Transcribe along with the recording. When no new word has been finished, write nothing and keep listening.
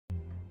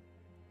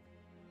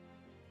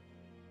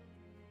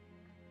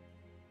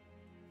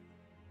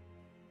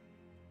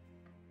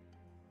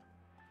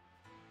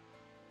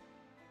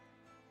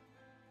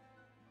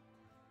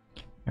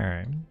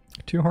Alright.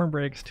 2 horn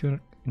breaks, 2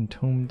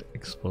 entombed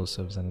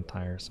explosives, and a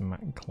tiresome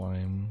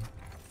climb.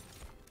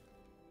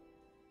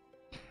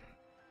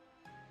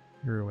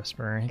 You're a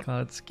whisperer. Hey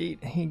Cloud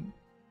Skate. Hey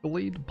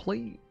Blade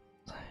Plate.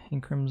 Hey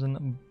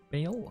Crimson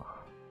Bale.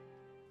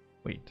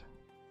 Wait.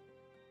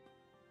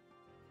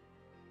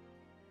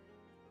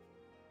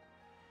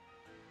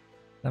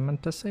 I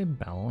meant to say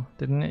Belle.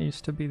 Didn't it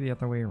used to be the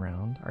other way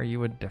around? Are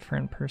you a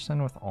different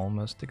person with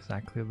almost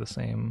exactly the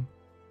same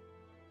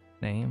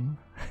name?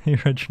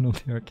 Original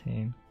the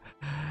Arcane.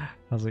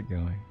 How's it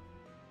going?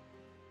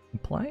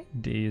 Apply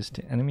daze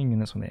to enemy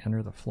units when they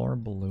enter the floor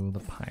below the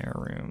pyre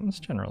room. It's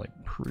generally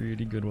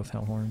pretty good with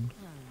Hellhorn.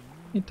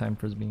 Need time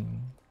for his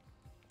being.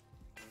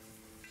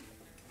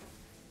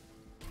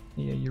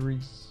 Yeah,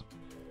 Yuris.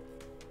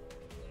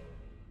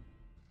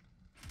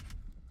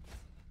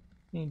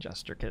 Hey,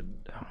 Jester Kid.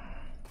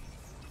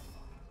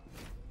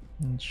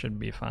 It should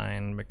be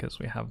fine because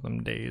we have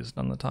them dazed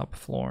on the top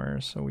floor,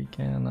 so we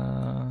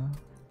can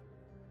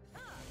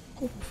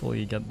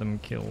hopefully get them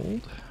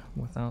killed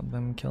without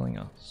them killing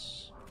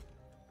us.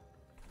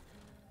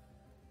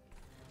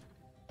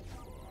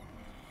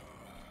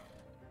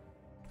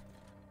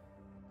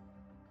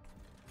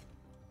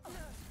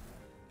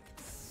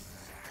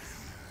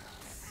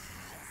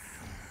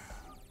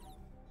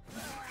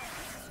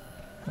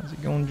 How's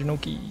it going,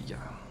 Jinoki?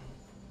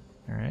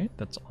 Alright,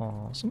 that's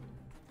awesome.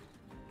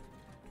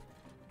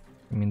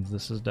 It means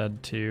this is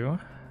dead too.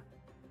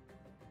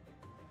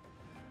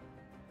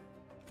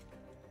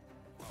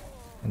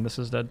 And this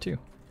is dead too,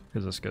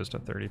 because this goes to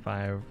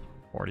 35,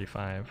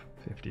 45,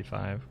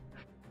 55.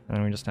 And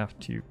then we just have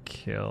to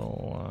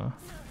kill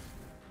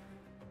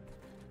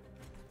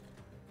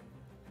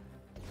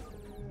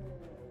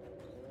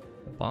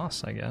the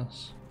boss, I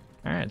guess.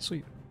 Alright,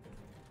 sweet.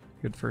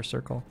 Good first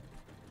circle.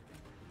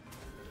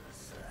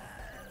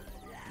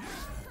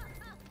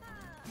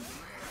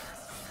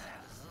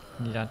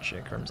 Gotcha,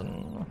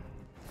 Crimson.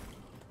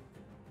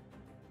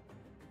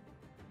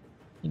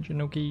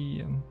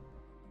 Jinoki.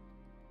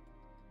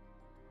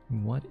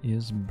 What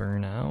is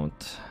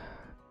burnout?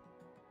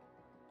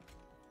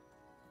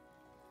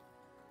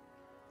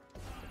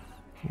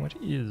 What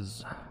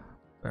is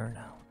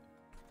burnout?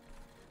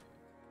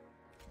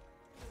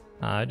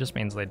 It just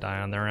means they die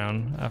on their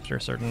own after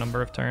a certain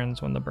number of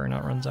turns when the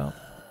burnout runs out.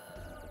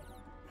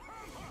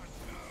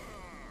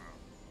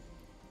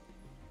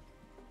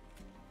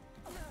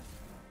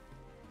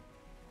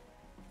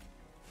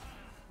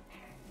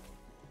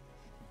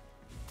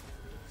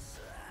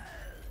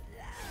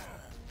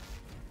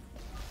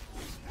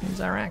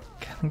 Zarak,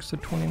 thanks to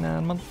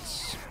 29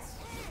 months.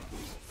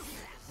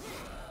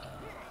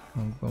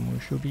 Well,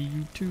 should be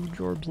you too,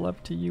 Jorbs,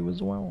 love to you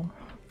as well.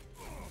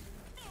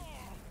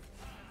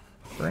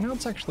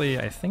 Burnout's actually,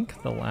 I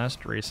think, the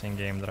last racing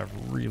game that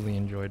I've really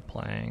enjoyed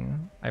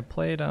playing. I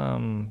played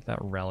that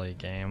rally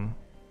game.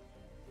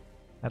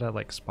 I had a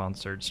like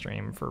sponsored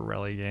stream for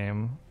rally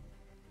game.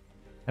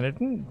 And it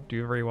didn't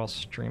do very well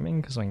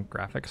streaming because my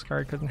graphics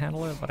card couldn't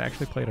handle it, but I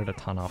actually played it a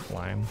ton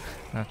offline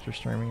after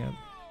streaming it,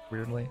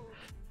 weirdly.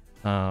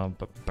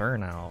 But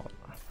Burnout,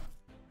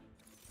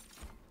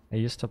 I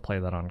used to play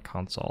that on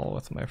console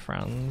with my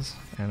friends,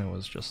 and it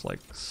was just like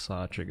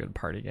such a good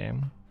party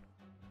game.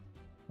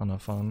 Ton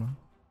of fun.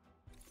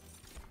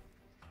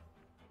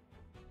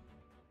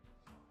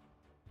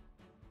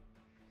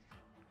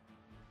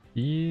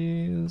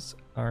 These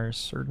are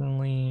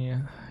certainly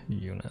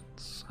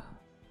units.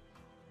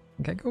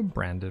 I think I go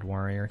Branded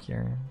Warrior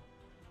here.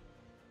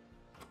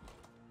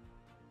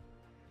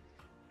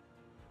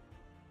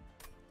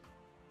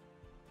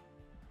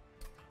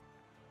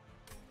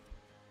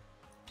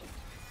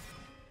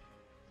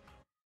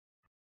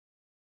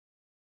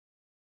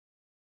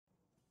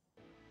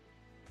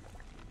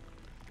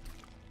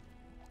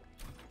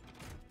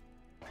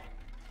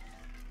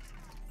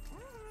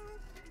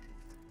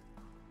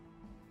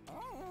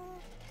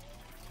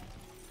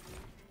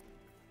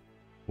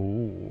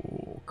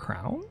 Ooh,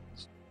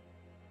 crowns?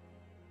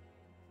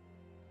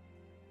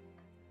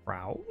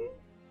 Crown?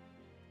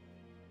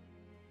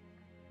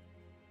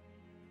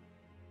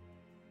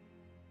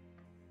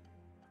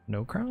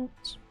 No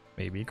crowns?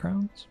 Maybe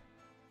crowns?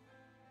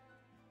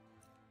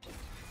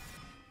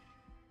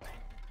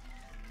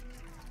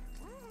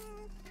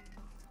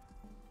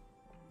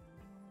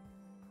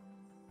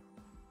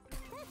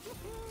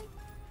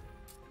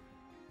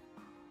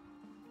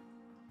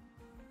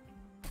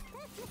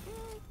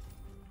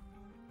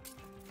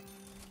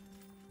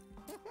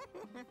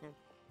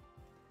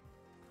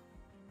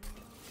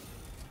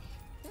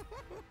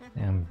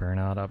 And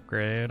Burnout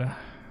upgrade.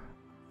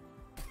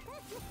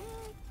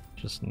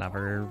 Just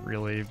never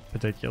really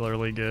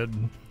particularly good.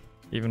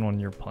 Even when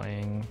you're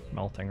playing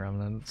Melting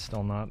Remnant, it's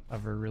still not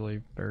ever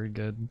really very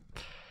good.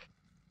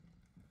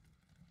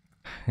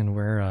 And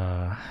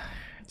we're,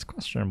 it's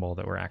questionable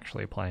that we're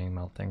actually playing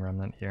Melting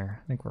Remnant here.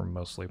 I think we're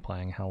mostly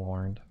playing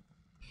Hellhorned.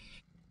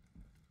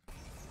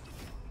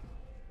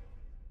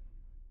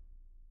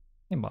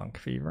 Hey Bonk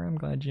Fever, I'm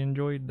glad you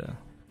enjoyed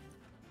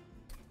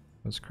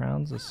Was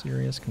crowns a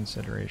serious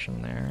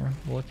consideration there?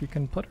 Well, if you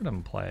can put it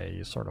in play,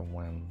 you sort of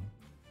win.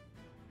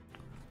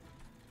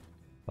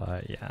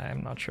 But yeah,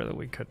 I'm not sure that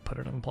we could put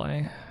it in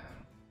play.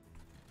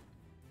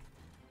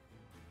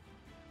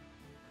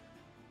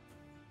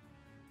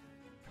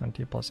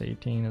 20 plus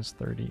 18 is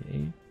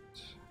 38.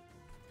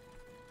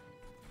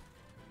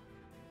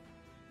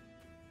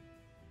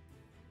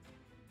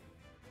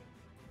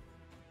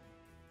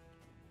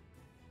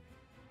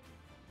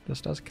 This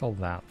does kill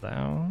that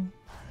though.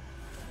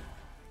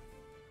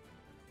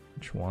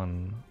 Which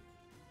one?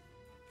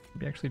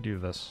 Maybe actually do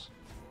this.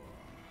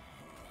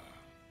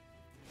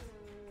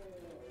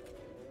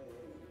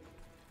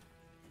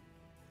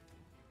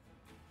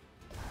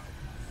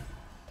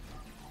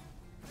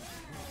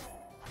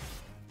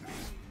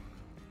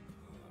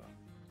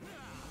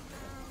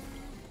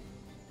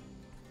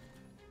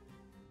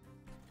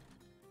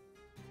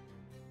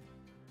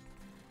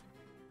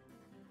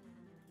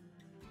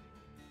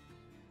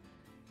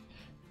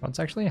 What's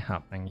actually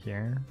happening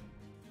here?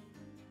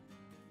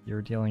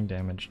 You're dealing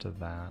damage to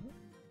that.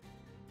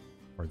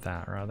 Or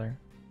that, rather.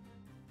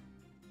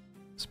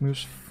 This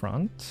moves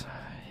front.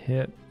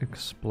 Hit,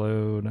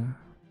 explode.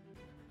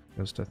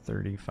 Goes to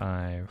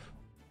 35.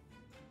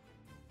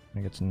 And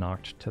it gets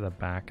knocked to the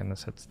back and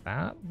this hits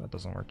that. That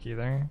doesn't work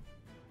either.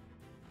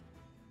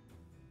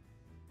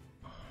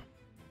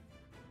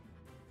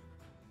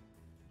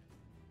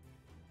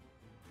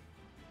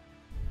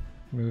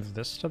 Move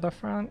this to the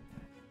front.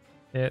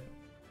 Hit.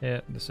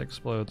 This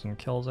explodes and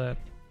kills it.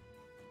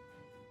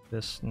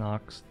 This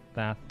knocks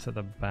that to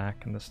the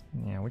back, and this,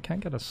 yeah, we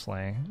can't get a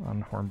slay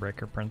on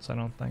Hornbreaker Prince, I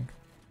don't think.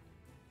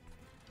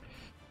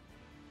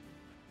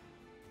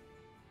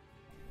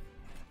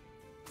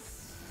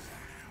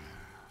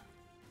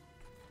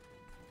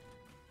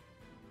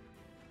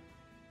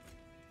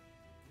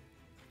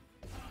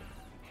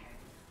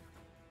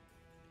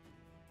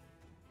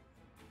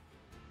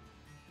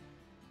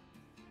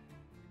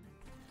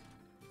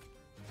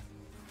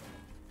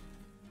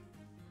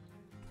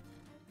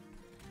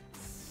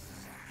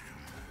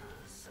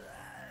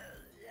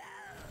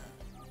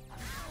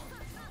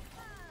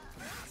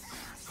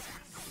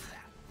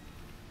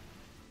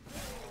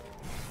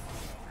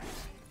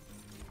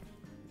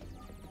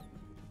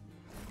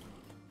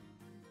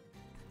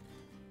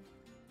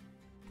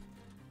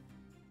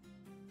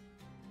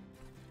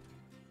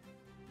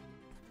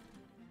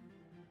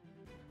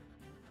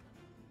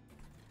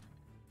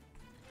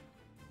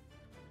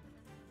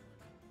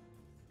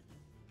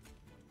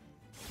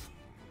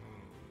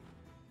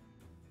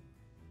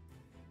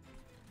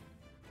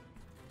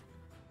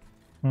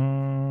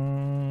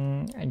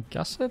 I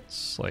guess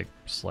it's like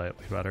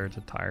slightly better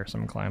to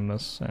tiresome climb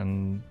this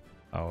and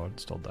oh, it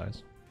still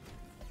dies.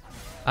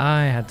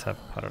 I had to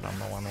put it on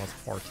the one with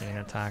 14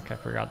 attack. I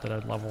forgot that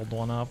I'd leveled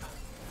one up.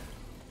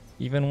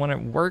 Even when it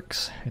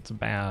works, it's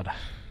bad.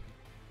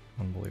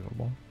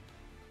 Unbelievable.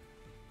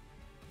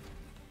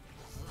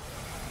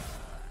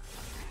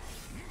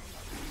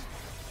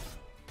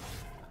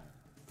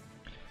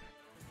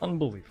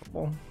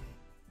 Unbelievable.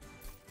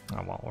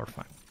 Oh well, we're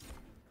fine.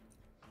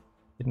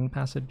 Hidden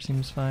passage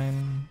seems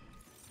fine.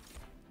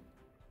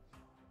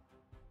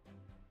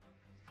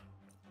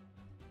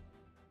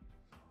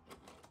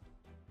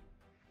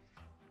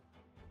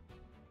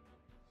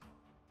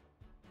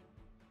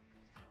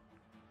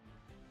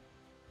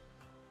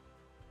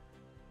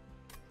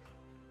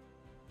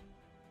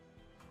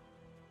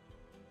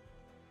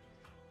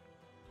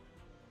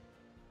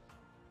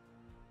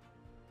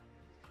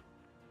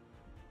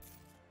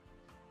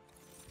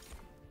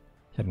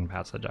 Hidden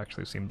passage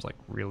actually seems like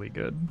really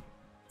good.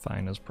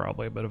 Fine is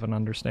probably a bit of an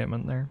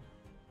understatement there.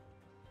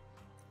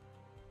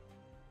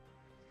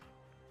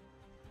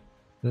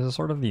 This is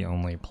sort of the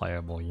only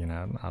playable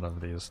unit out of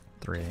these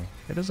three.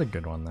 It is a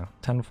good one though.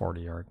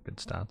 1040 are good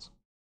stats.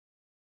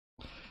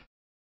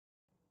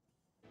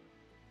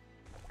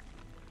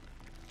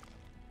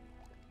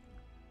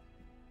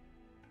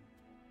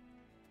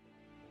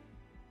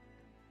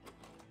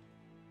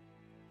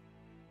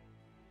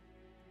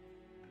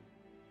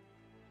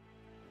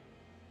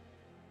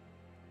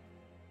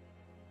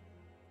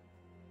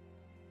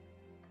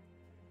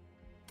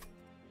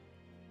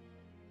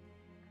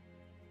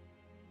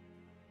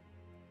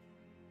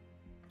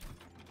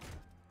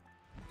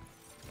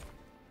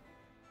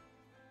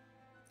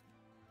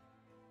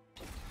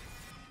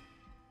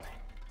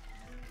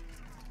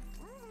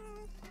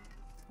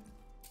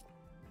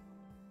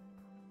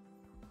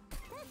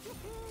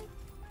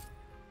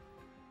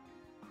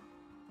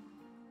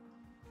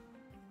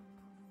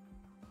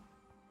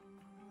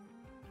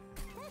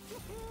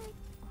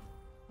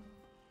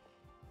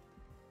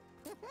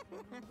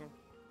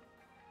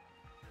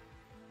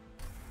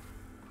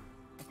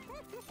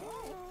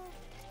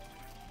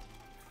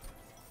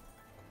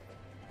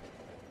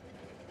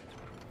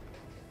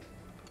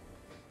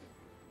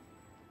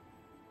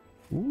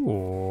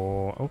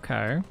 Ooh,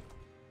 okay.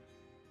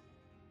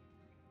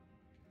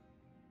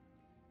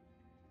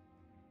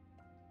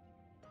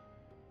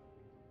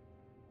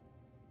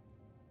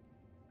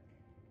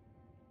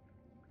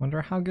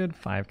 Wonder how good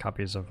 5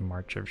 copies of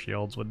March of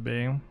Shields would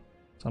be.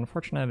 It's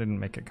unfortunate I didn't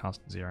make it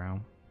cost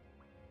 0.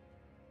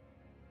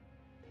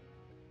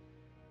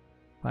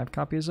 5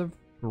 copies of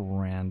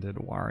Branded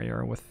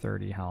Warrior with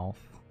 30 health.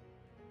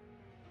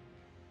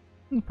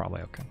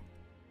 Probably okay.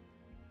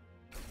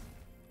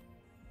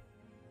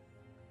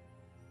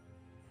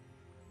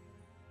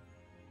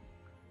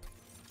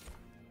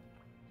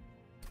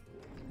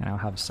 I now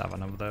have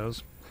 7 of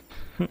those.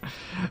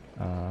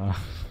 Yeah,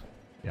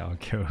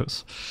 it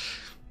goes.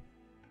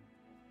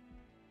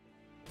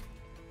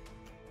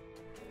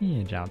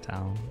 Yeah, Jiao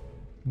Tao.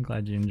 I'm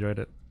glad you enjoyed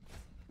it.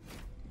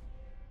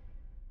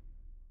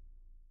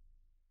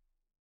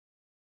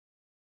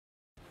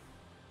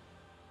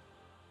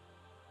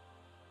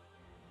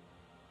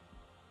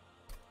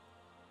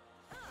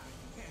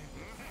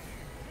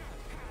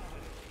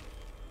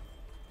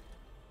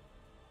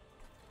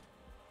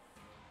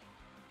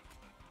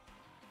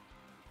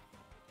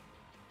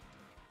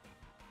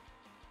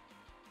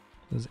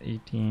 This is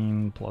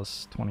 18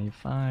 plus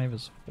 25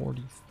 is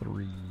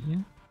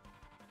 43.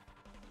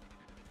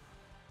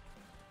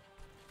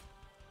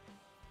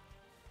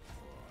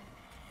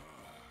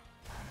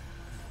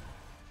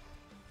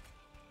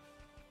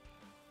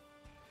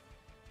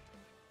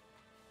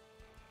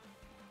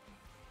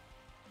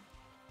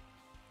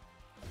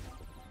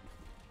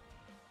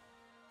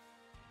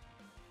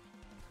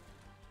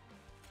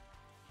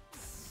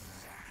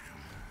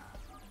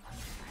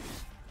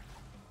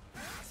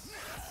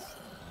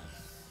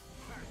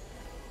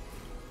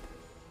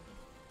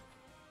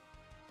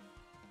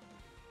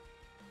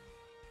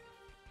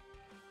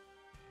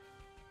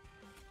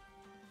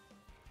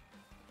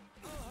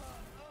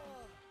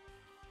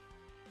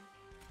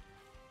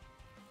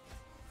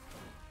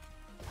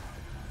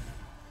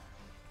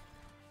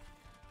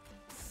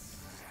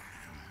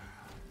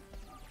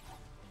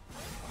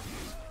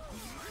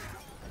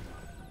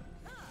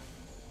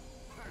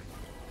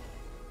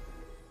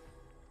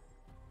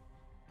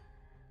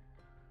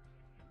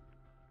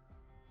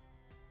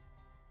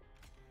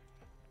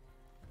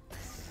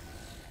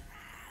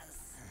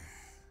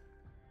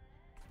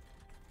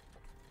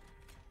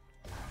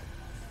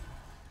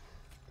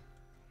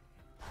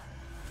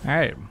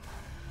 Alright,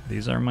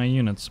 these are my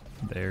units.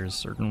 There's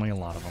certainly a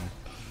lot of them.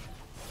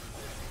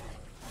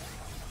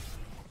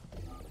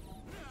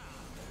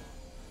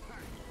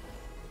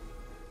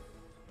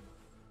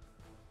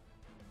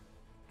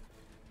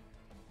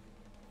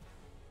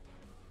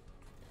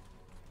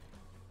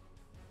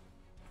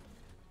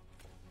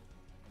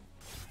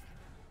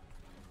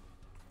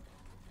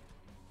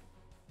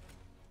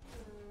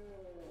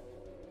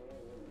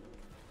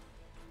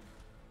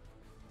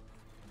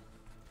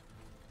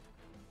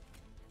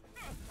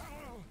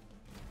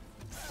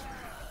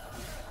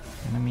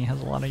 Enemy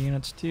has a lot of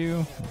units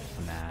too.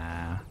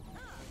 Nah.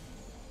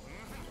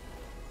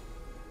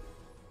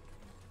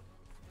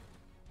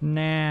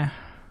 Nah.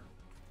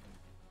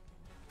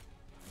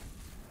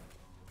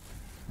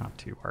 Not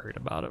too worried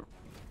about it.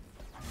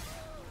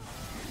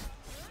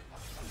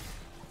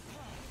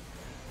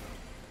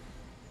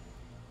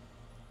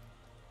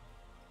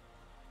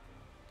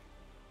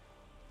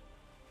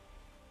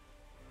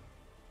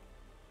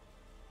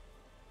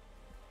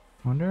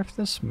 Wonder if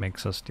this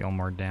makes us deal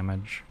more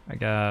damage. I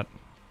got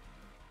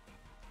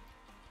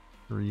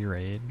 3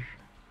 rage.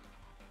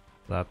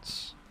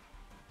 That's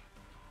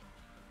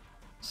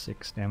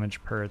 6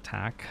 damage per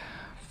attack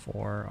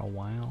for a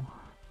while.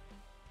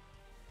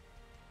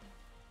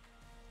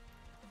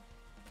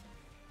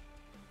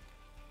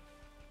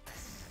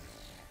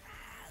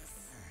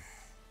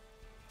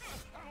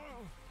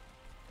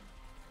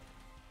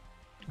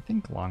 I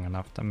think long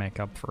enough to make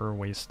up for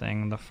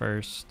wasting the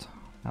first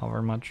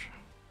however much.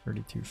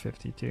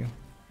 3252.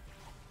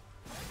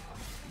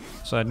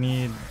 So I'd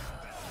need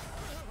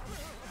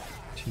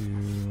 2,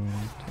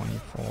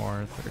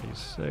 24,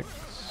 36,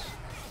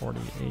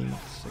 48,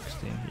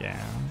 60,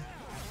 yeah.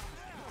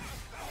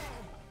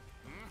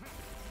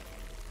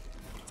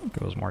 I think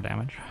it was more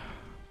damage.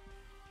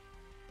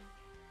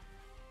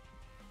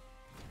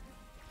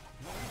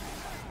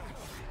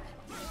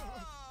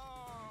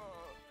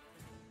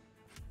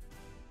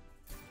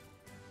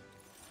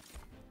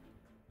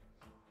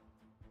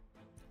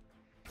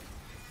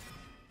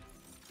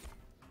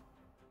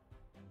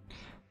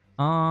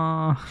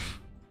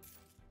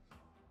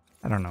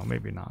 I don't know,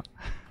 maybe not.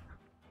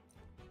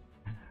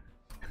 I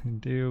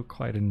do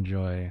quite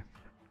enjoy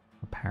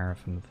a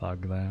paraffin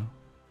thug though.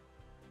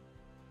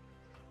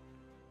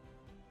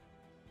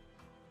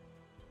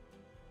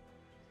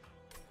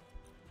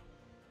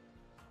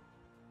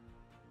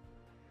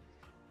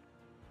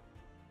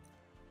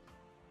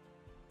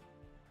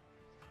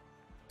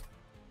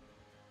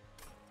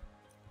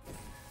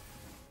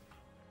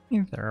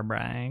 Hey there,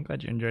 Brian.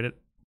 Glad you enjoyed it.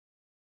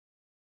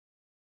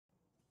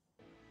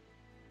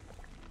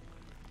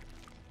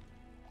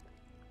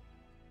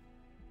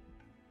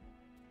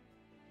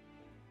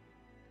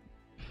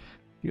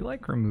 I do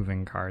like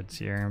removing cards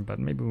here, but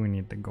maybe we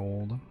need the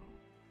gold.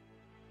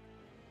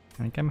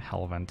 I think I'm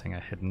hellventing a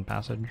hidden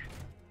passage.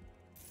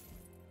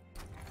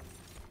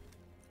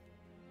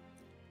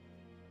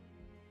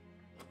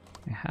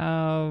 I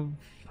have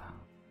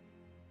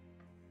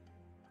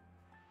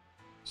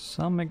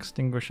some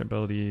extinguish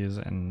abilities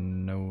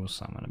and no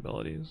summon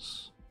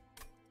abilities.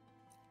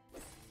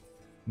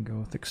 Go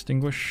with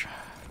extinguish.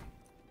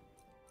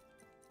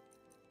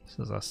 This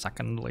is a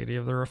second Lady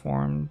of the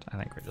Reformed. I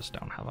think we just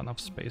don't have enough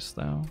space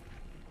though.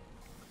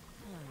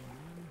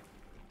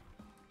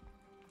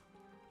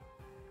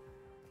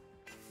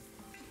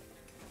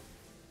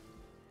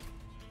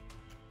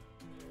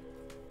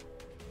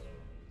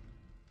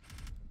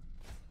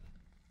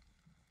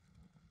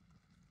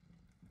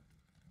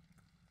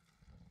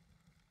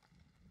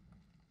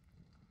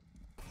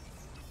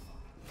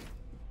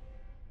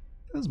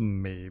 This is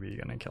maybe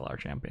gonna kill our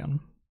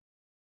champion.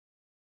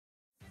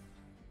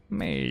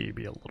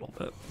 Maybe a little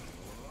bit.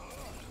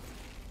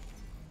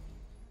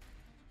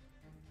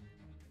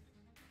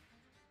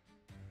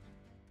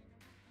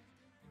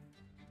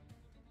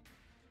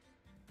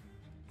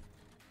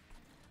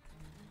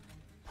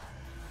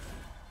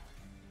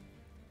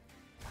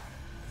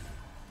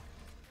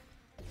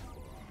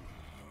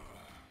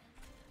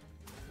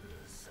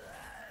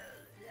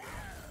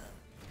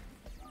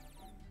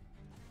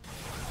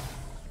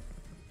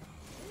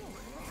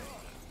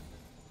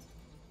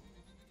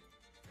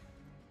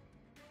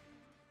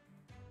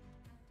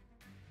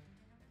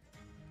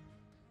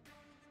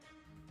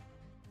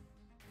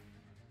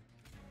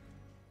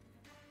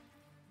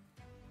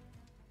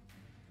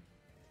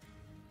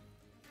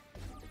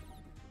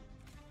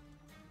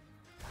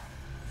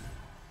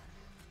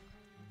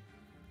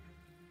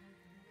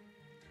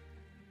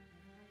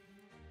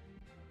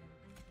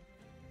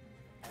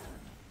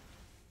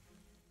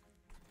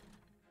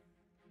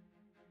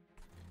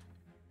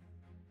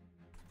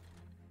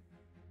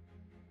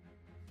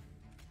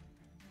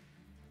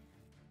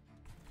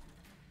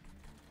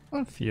 I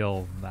don't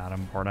feel that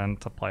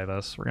important to play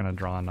this. We're gonna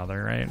draw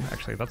another, right?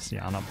 Actually, that's the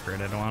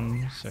unupgraded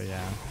one, so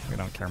yeah, we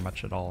don't care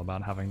much at all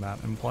about having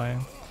that in play.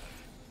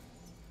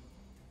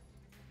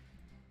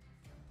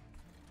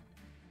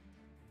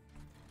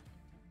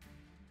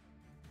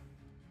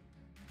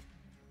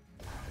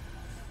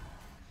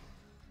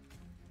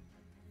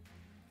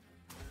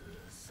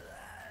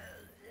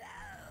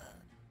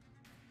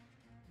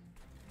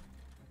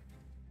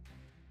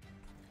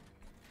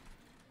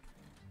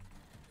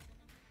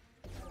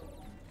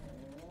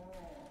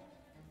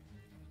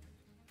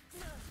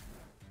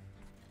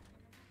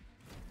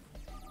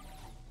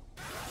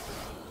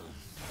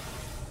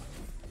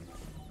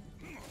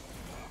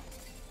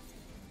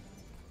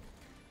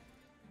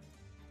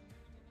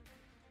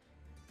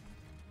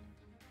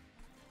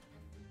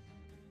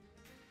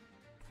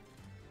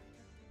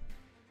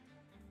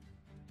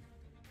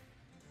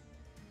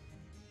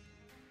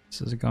 This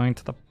is going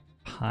to the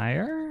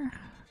pyre?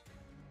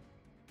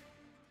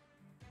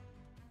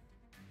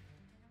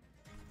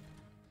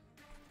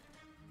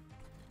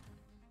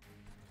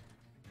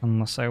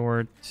 Unless I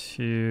were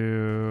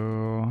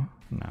to...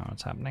 No,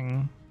 it's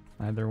happening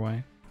either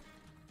way.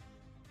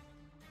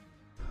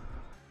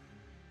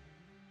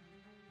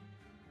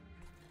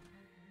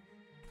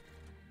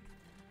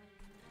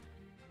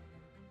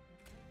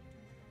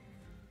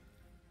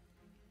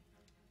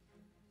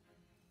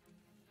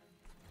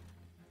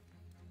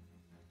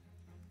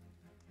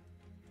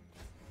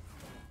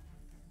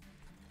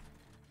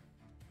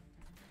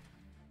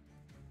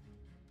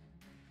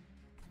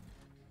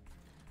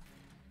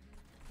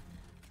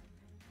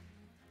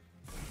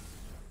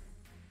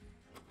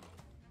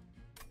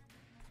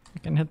 I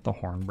can hit the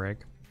horn break.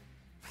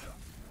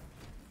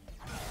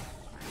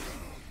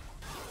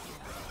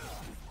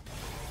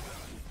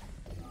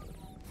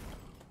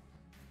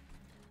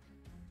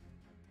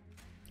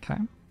 Okay,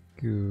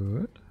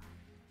 good.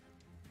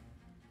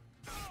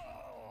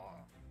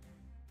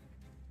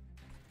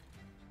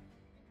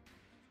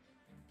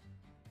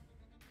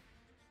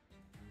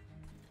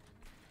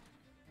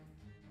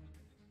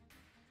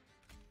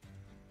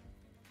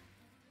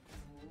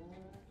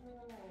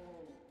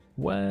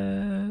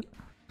 What?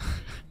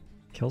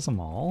 Kills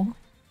them all?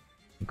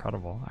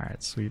 Incredible.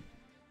 Alright, sweet.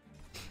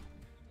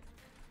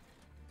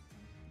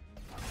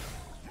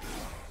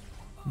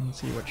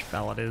 Let's see which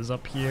spell it is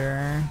up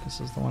here. This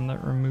is the one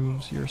that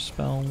removes your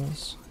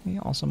spells. Hey,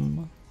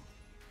 awesome.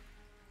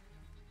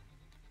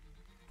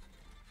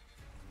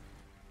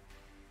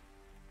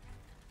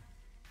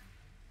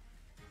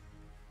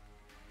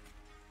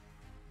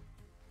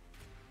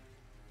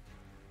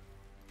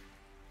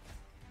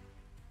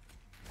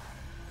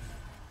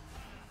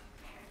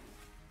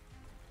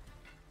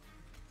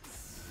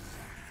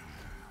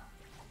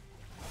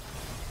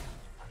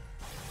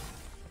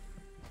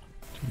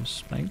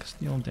 Spikes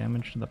deal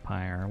damage to the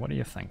pyre. What do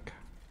you think?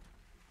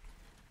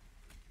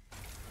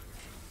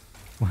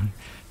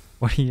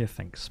 What do you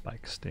think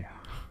spikes do?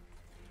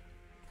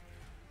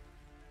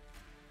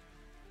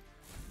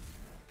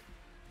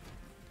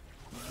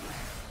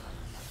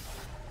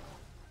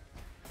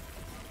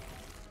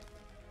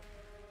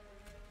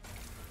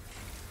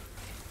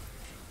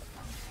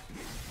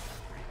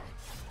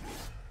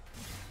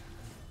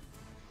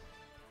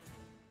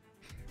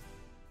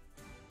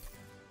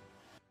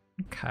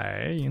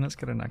 Okay, units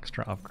get an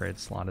extra upgrade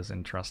slot is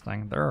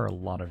interesting. There are a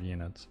lot of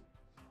units.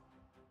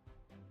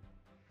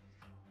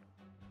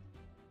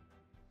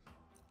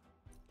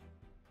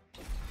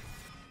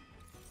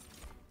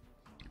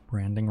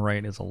 Branding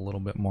right is a little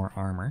bit more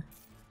armor.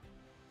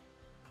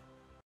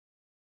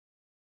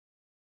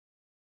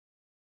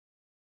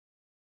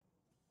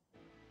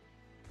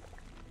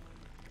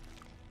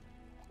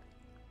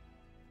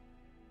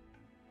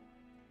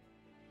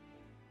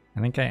 I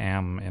think I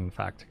am, in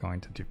fact,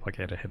 going to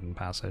duplicate a hidden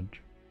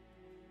passage.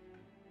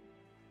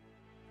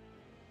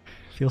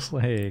 Feels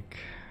like...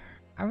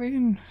 I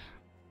mean...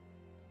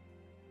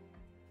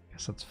 I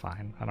guess it's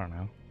fine. I don't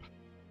know.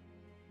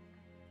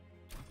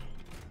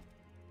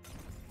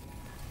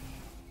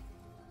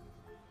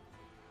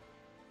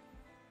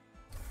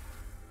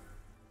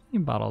 Hey,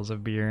 bottles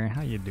of beer.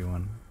 How you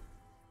doing?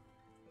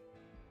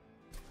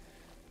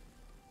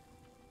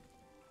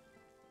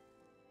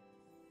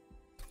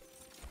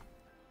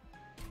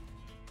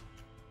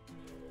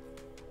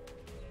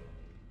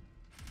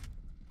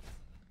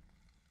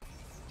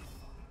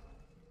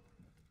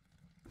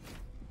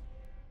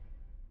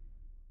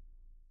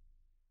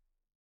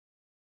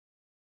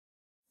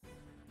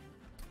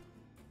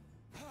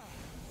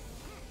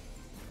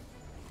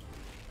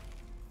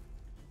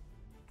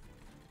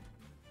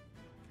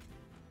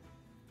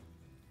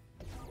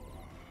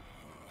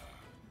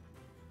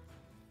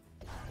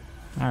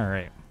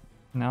 Alright,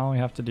 now all we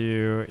have to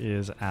do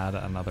is add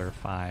another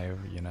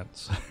 5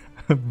 units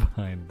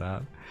behind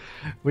that,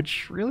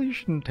 which really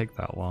shouldn't take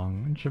that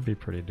long. It should be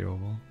pretty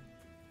doable.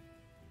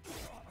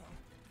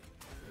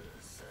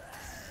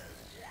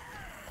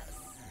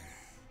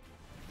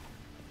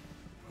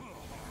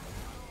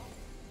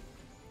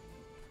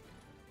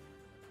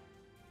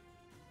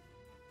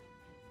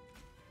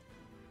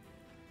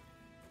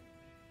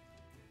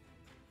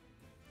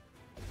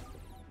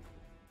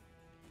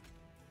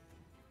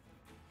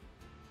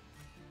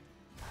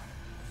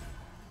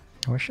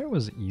 I wish it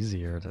was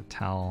easier to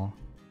tell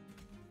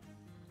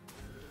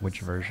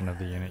which version of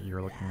the unit you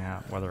were looking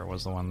at, whether it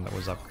was the one that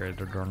was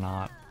upgraded or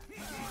not.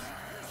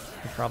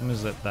 The problem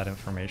is that that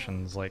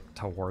information's like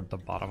toward the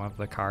bottom of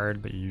the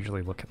card, but you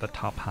usually look at the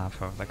top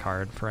half of the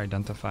card for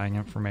identifying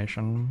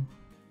information.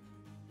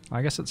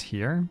 I guess it's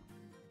here.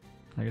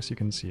 I guess you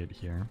can see it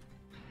here.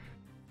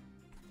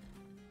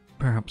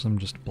 Perhaps I'm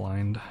just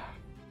blind.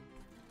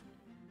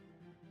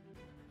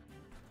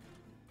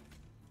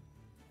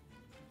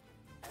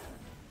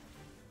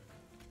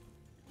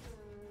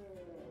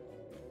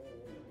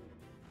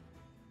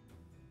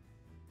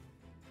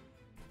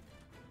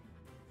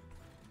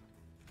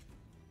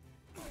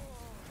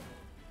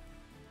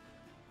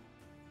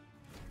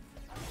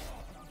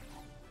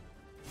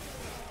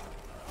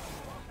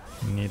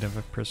 Need of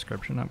a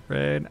prescription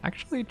upgrade.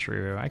 Actually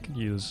true, I could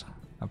use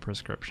a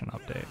prescription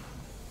update.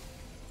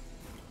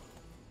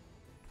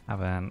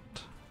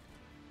 Haven't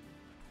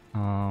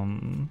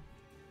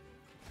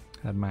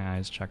had my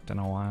eyes checked in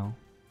a while.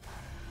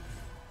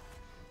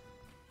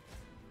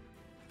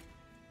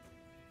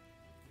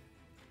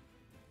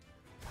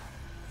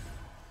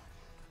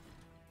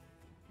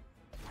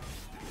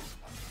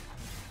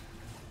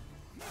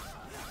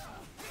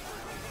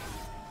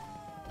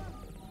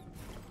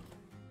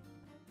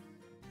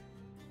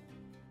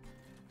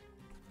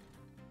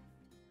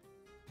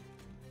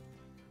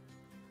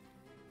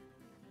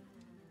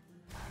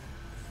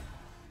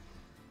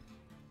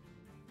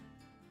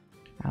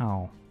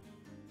 Ow.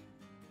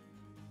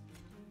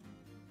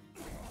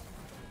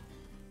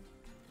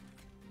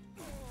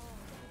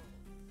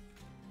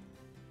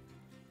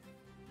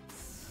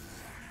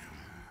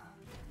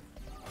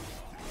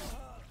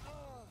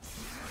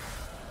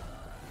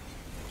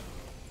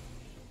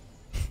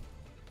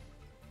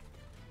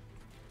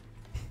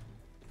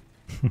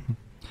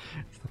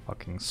 It's the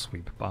fucking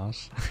sweep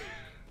boss.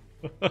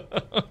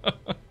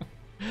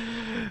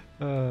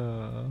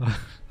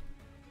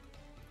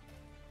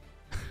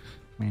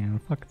 Man,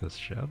 fuck this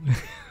shit.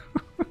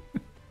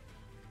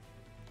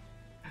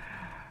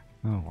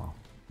 Oh well,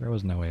 there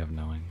was no way of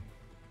knowing.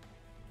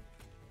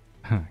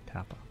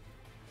 Kappa.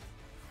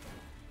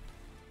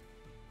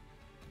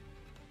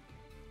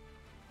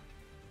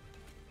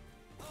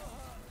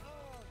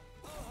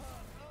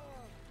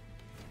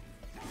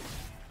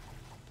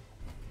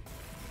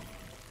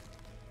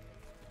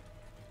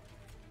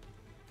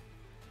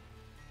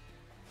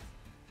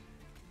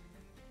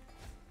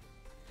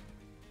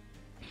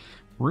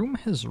 Room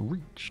has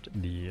reached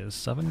the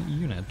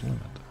 7-unit limit.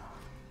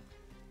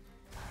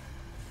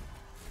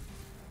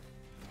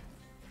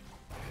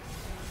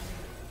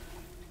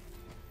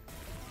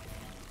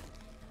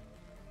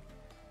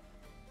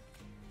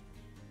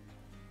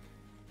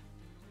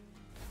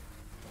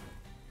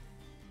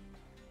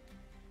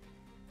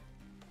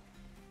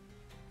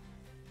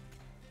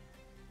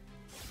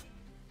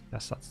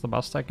 Guess that's the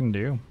best I can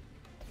do.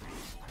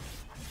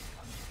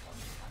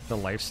 The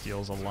life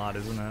steals a lot,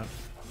 isn't it?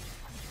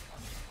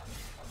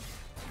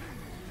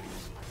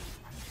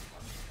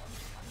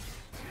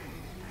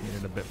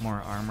 Needed a bit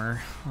more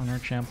armor on our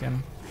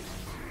champion.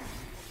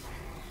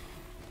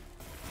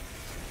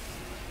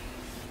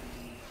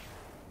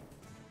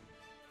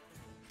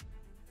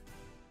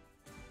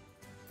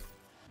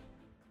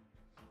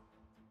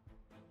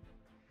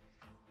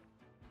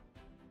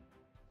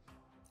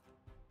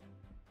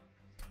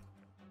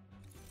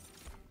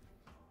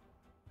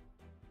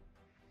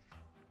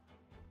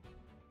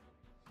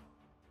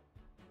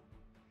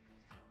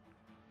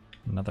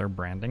 Another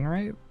branding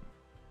right?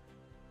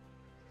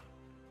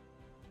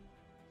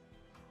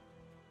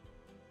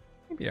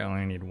 Maybe I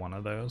only need one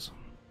of those.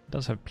 It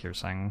does have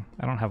piercing.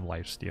 I don't have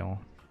lifesteal.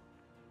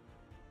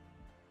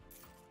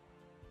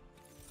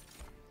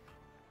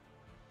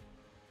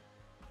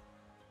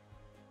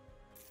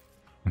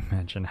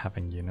 Imagine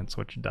having units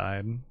which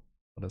died.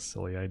 What a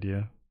silly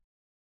idea.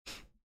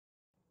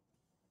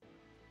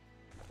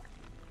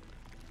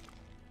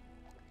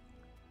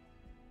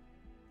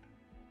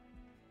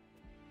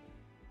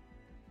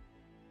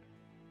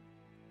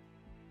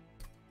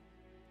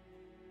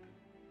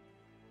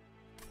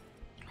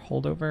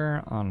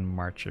 Holdover on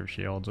March of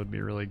Shields would be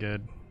really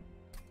good.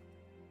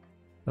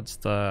 That's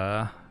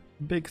the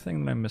big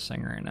thing that I'm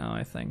missing right now,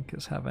 I think,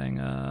 is having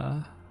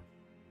a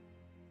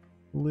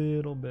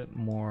little bit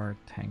more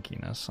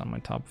tankiness on my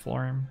top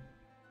floor.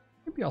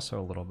 Maybe also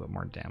a little bit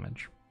more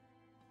damage.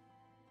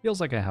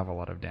 Feels like I have a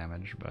lot of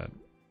damage, but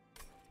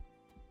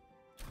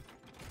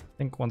I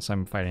think once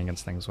I'm fighting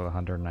against things with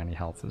 190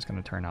 health, it's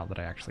going to turn out that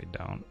I actually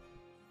don't.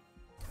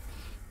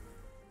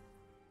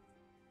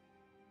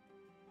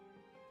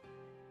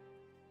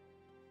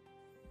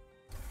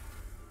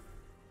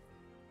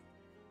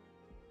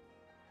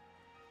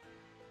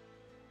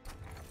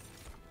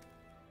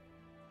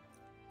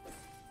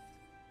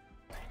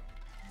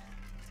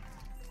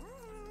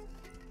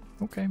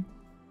 Okay.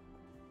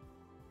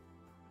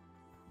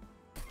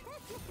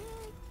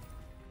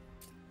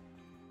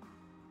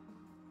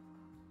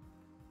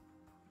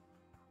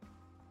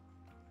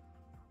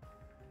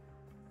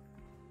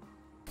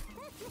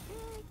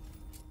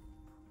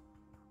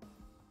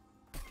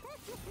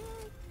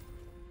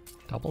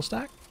 Double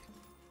stack?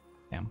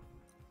 Damn.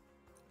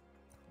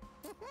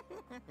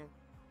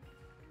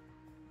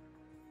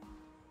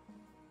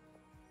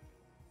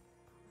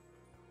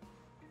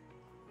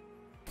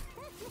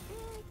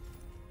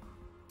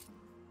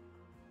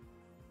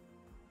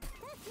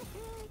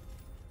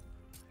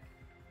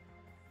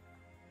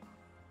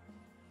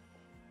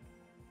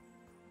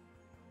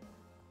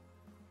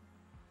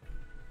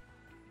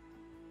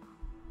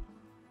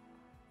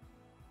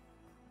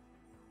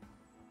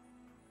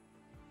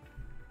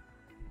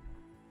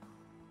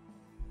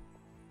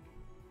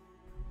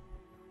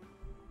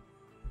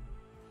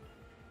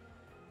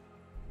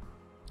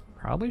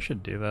 Probably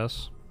should do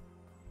this.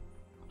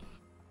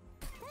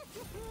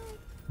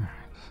 I'm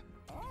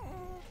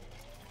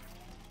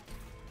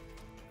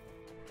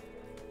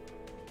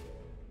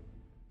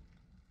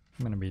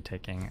going to be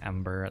taking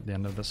Ember at the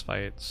end of this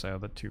fight, so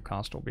the 2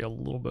 cost will be a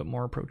little bit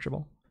more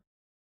approachable.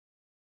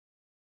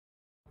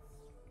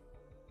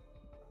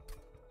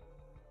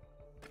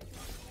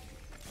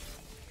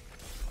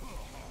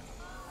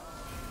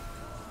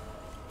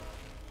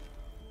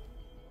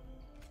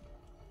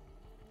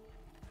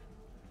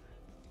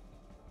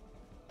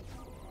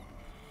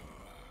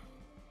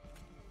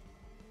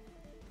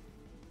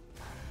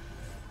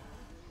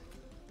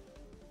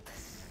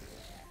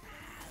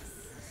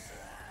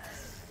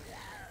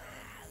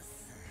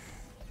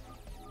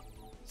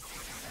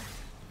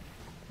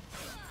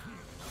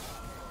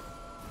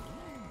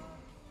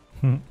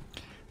 I'm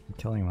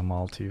killing them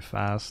all too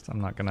fast. I'm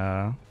not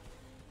gonna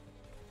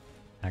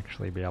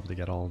actually be able to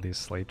get all these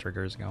slate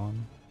triggers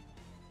going.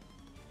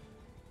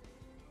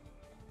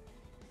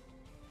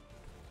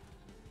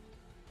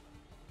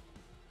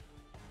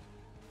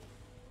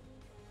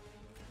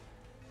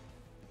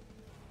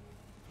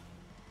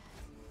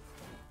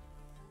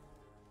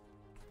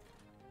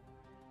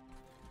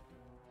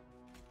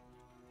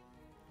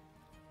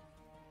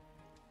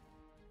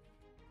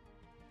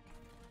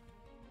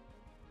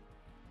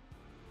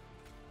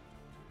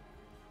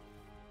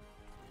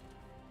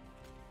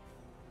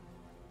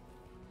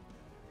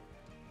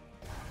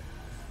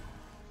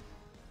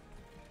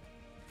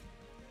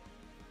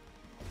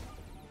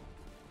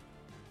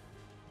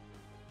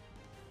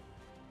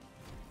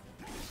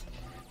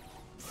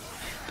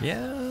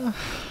 Yeah.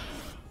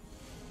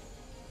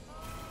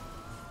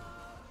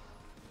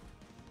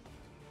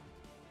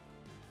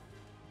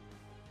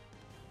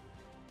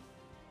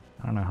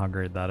 I don't know how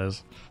great that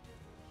is.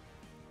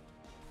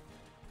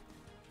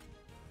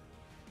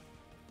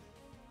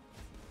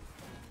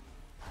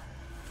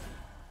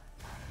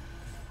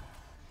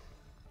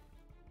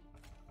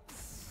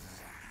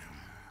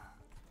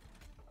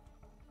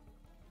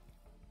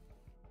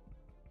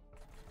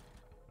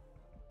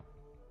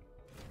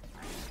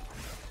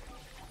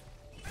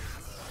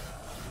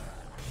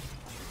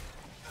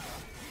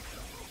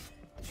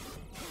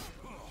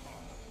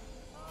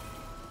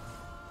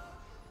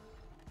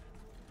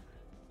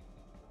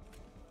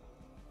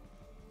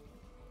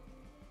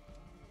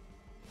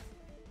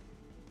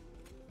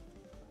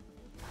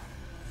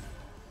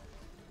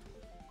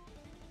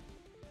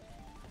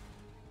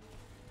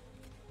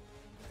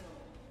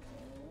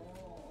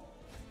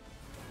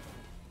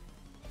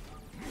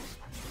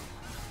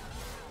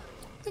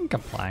 I think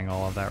applying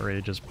all of that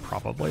rage is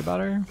probably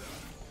better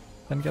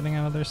than getting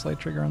another slate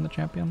trigger on the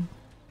champion.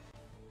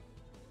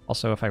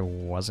 Also, if I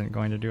wasn't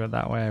going to do it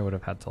that way, I would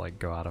have had to like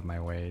go out of my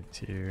way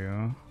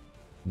to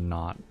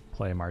not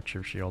play March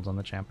of Shields on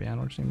the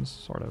champion, which seems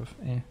sort of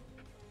eh.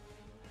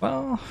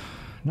 Well,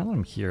 now that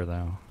I'm here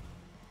though.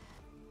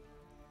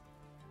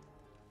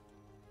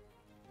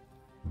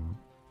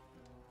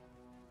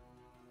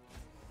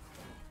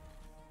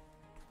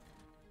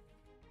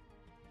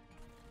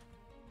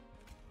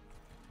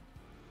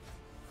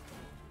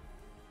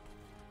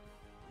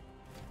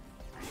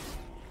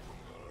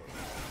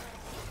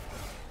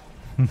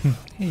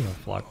 Hey, yo,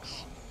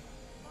 Flux.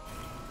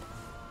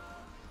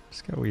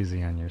 Just go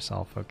easy on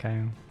yourself,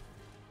 okay?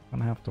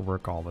 Don't have to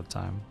work all the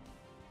time.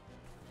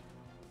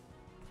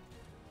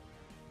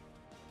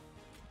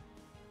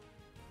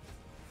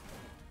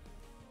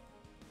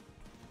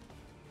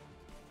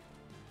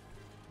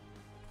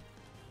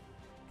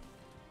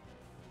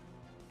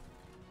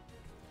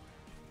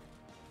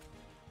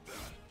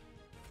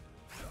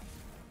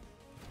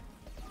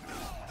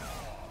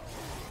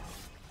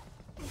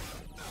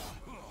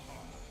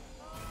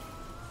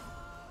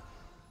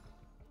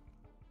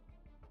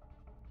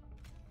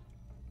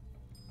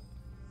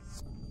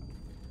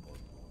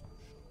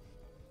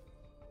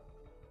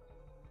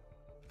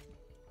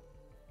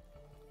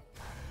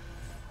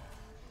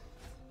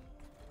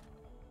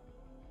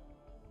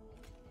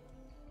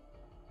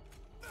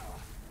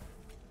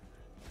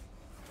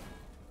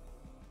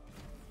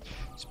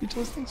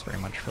 Speechless, thanks very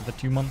much for the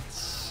 2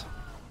 months.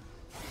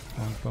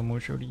 And FOMO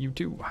show to you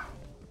too.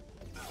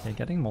 Yeah,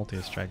 getting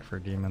multi-strike for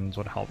demons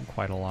would help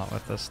quite a lot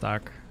with this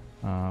deck.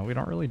 We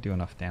don't really do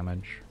enough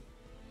damage.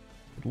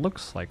 It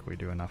looks like we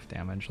do enough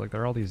damage, like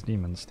there are all these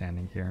demons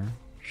standing here.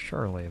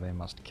 Surely they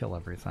must kill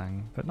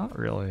everything, but not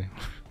really.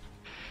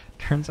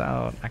 Turns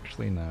out,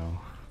 actually no.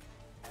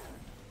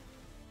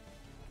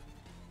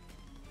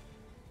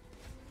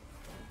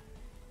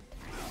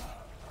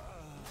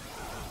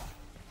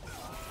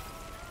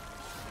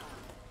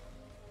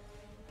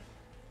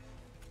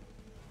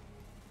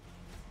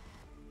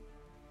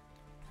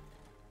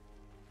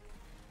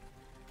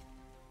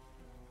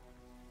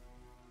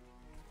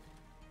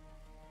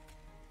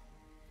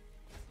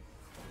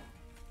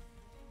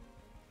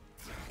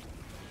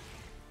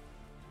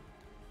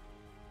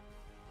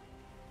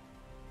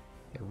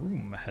 The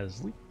room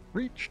has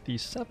reached the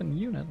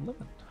 7-unit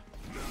limit.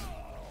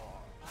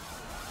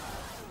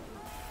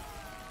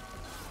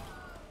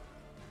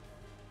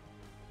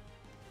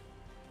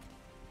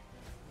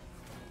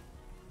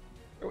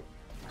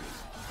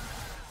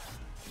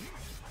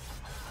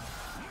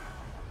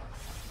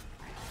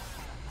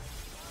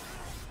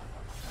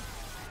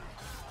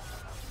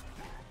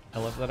 I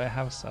love that I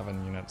have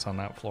 7 units on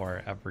that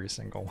floor. Every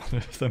single one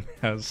of them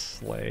has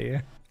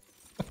Slay.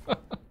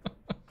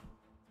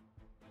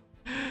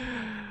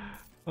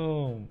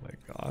 Oh my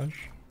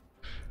gosh.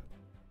 I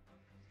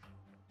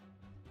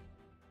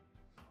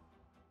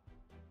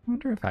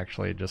wonder if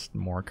actually just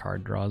more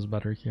card draw is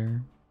better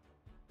here.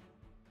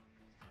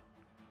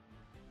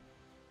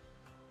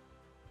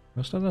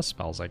 Most of the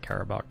spells I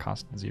care about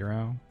cost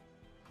 0.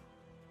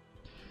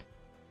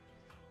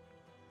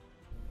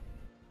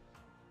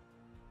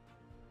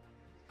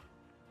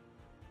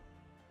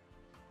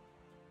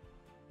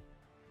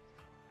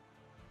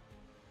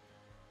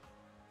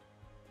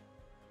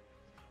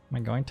 Am I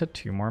going to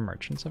 2 more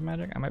Merchants of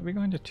Magic? I might be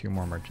going to 2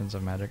 more Merchants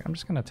of Magic. I'm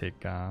just gonna take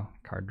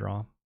card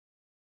draw.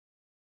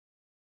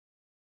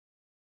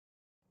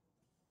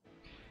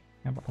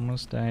 I've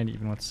almost died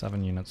even with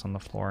 7 units on the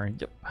floor.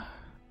 Yep.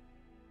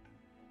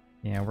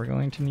 Yeah, we're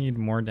going to need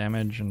more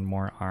damage and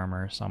more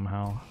armor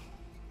somehow.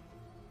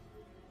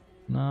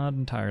 Not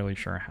entirely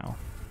sure how.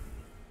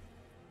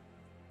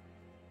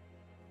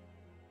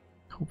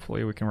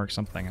 Hopefully we can work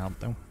something out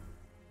though.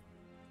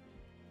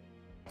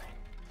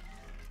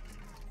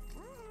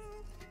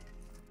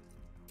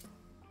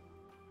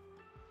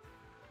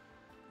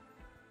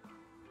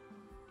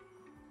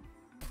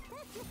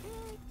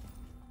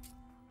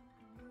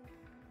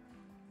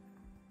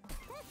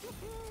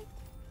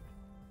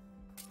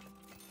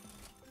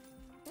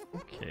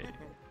 Okay,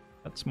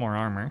 that's more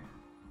armor.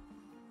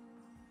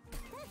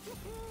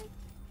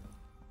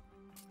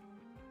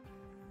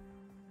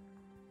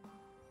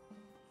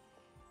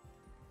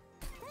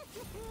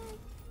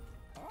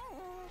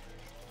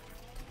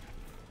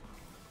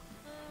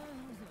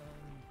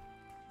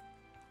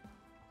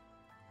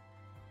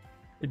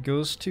 It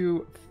goes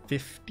to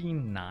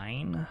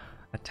 59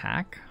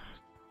 attack.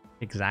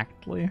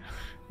 Exactly.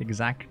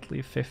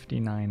 Exactly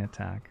 59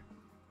 attack.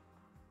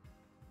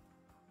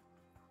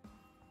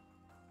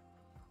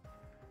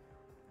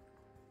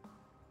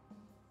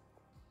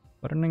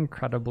 What an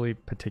incredibly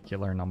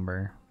particular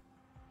number.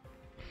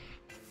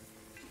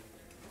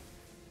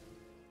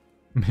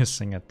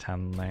 Missing a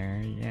 10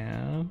 there,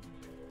 yeah.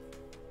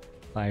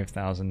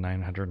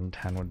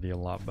 5,910 would be a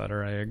lot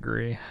better, I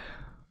agree.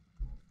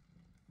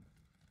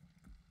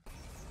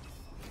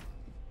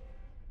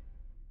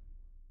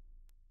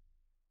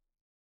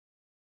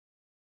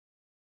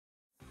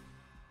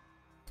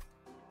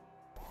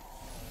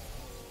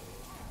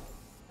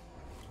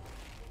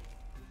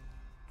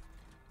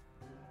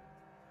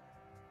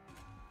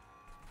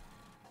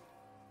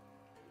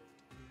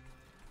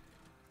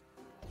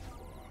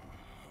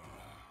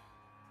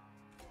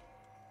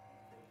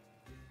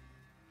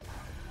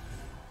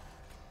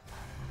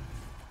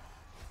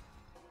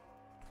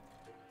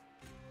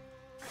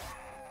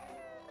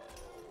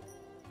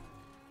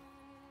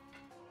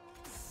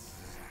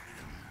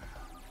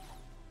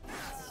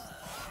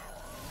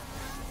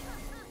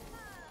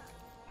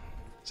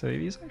 So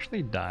these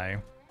actually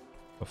die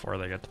before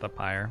they get to the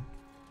pyre,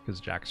 because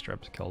Jack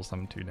Strips kills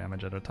them 2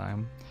 damage at a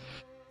time.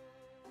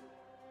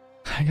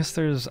 I guess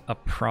there's a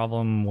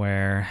problem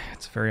where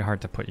it's very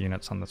hard to put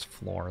units on this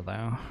floor,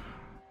 though.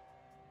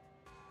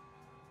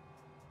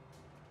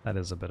 That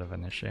is a bit of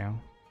an issue.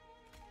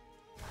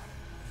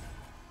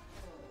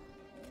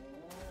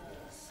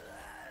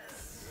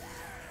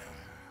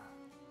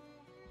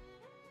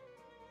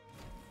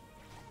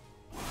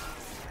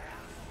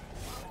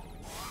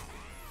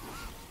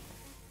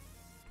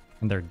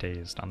 And they're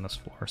dazed on this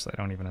floor, so they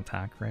don't even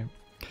attack, right?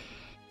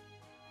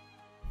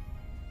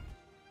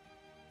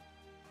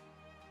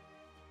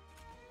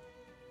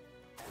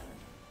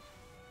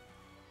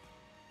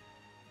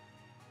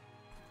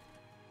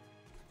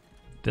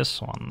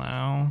 This one,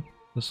 though,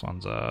 this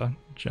one's a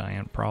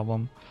giant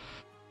problem.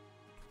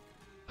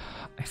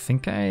 I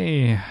think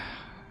I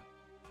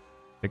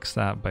fixed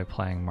that by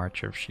playing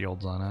March of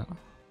Shields on it.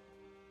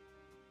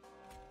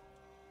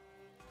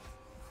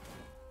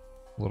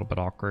 A little bit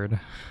awkward.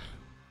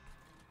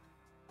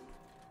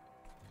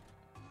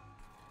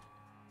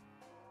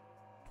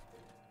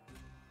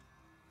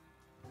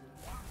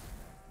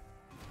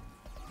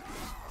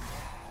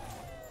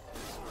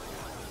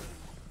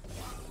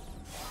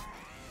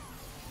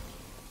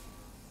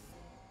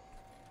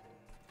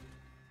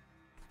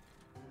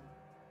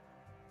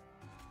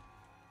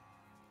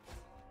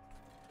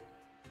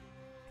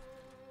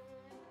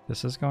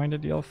 This is going to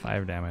deal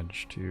 5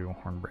 damage to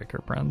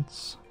Hornbreaker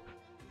Prince.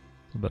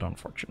 It's a bit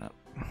unfortunate.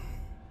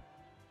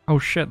 Oh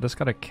shit, this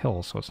got a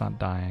kill, so it's not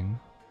dying.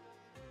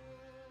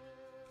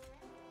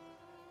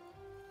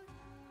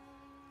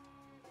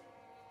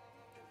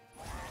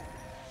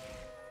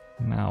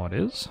 Now it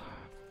is.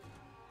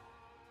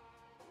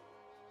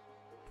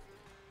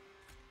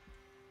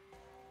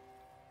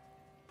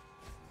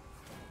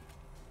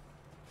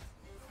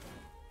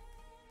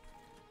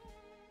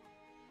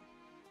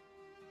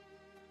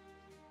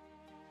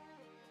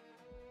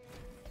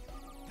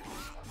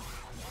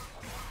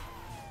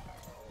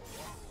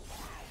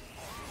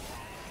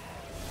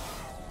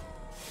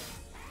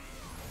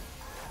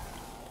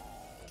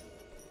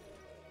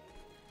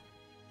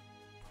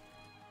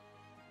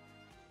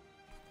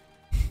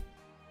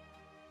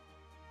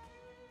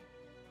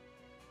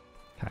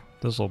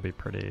 This will be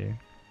pretty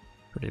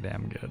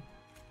damn good.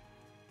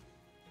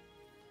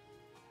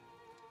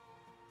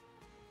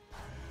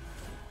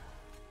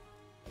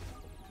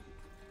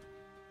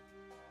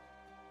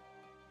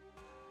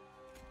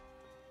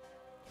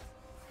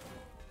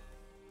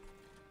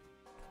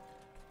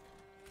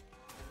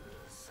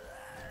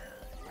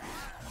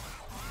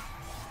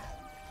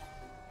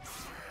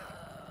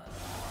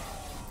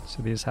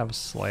 So these have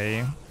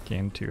Slay,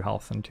 gain 2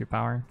 health and 2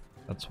 power.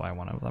 That's why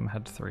one of them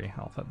had 3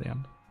 health at the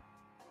end.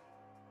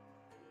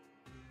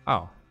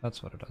 Oh,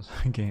 that's what it does.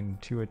 Gain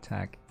 2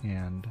 attack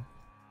and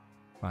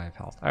 5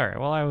 health. Alright,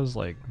 well I was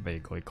like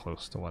vaguely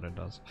close to what it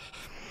does.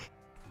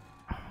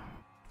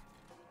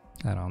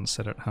 I don't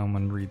sit at home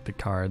and read the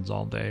cards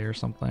all day or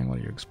something. What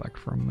do you expect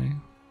from me?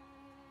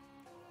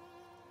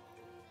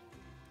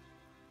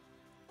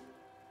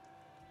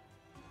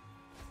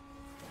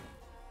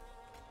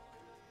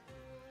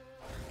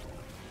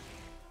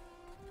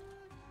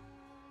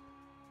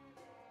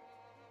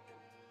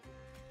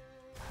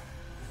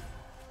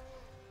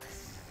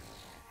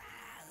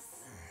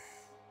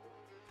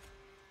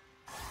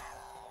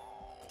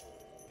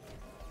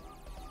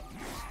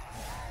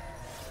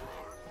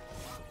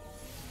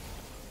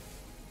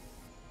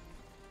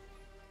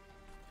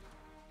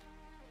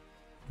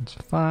 It's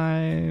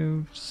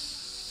 5,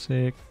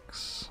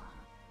 6,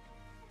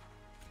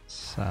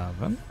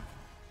 7.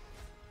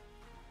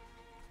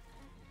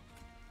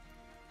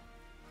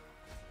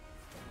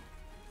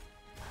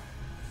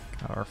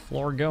 Got our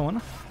floor going.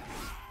 I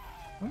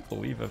don't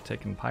believe I've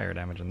taken pyre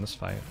damage in this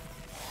fight.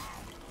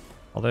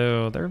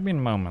 Although there have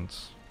been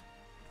moments.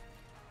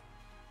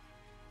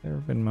 There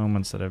have been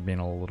moments that have been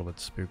a little bit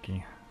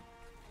spooky.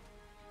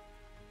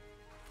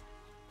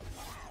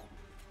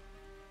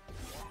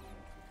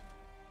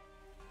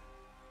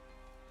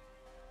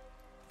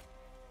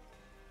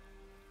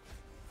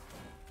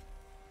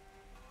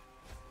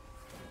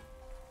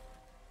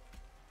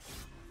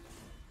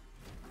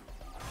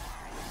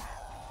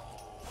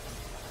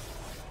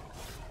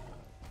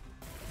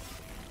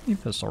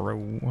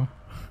 Visceral.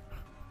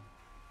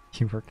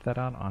 You worked that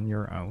out on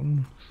your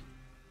own?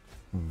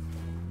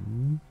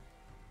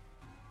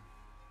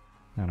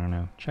 I don't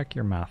know. Check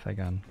your math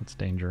again. It's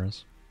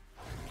dangerous.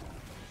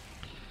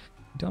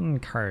 Don't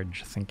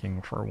encourage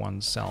thinking for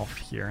oneself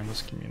here in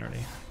this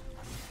community.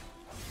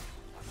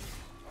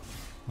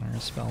 What are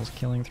spells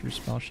killing through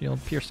spell shield?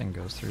 Piercing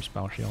goes through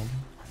spell shield.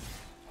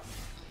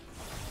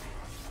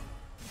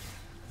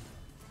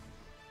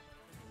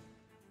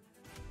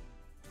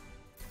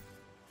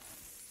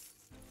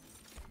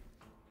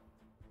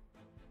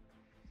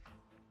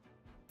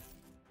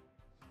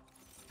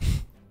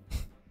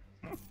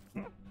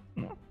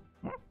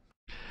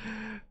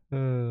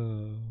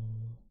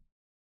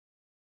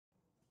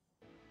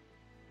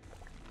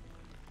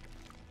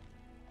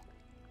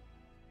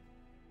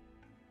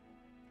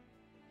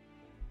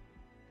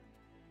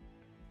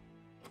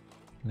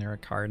 They're a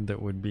card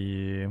that would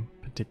be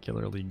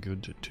particularly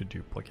good to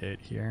duplicate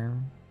here.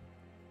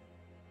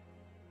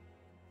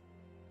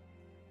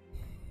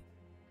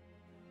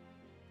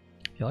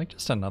 I feel like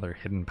just another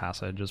hidden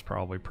passage is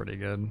probably pretty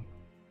good.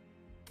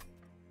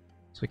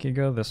 So we could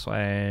go this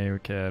way, we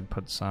could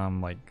put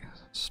some like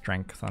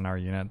strength on our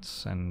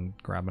units and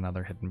grab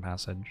another hidden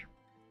passage.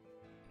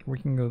 We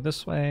can go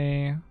this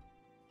way,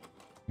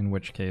 in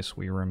which case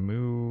we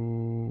remove,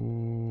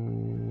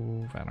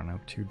 I don't know,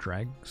 2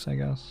 dregs, I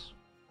guess.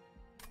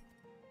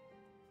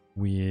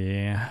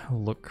 We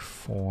look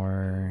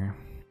for,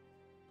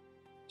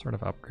 sort of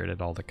upgraded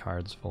all the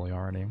cards fully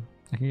already.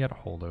 I can get a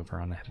holdover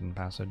on the hidden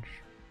passage.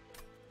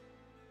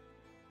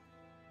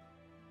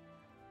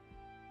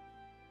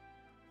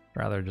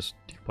 Rather just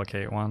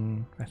duplicate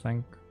one, I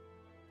think.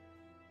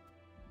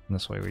 And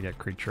this way we get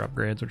creature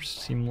upgrades, which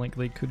seem like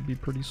they could be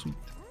pretty sweet.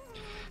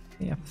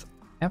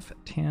 F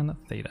tan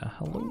theta,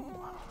 hello.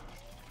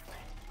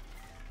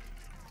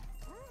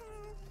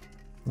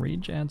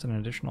 Rage adds an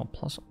additional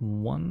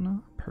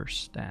 +1 per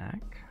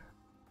stack.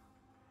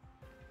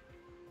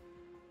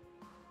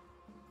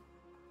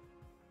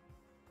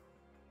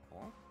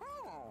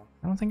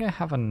 I don't think I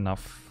have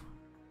enough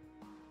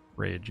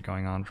rage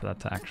going on for that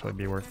to actually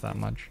be worth that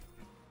much.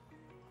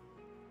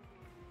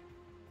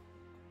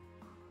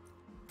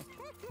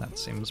 That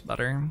seems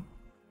better.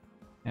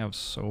 I have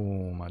so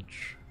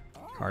much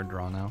card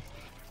draw now.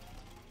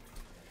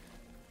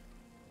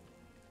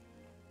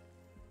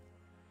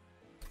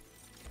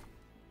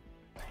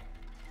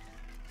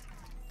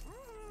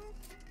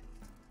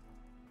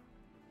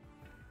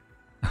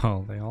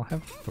 Oh, they all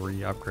have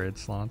 3 upgrade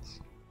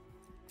slots.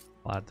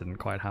 Well, that didn't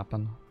quite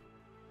happen.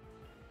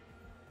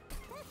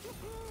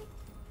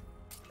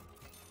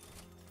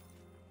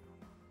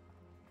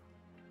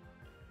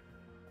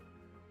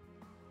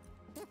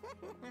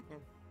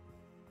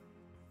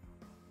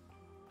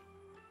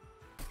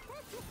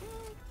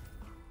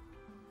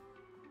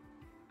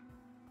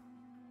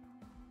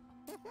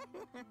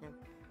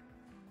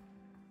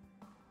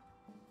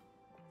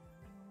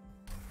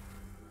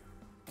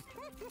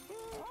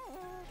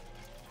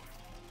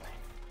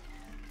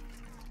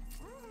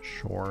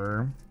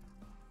 Sure.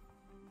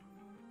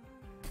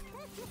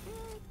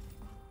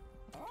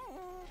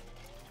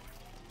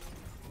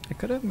 I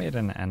could have made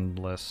an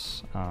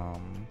endless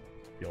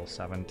deal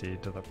 70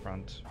 to the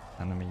front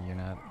enemy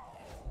unit.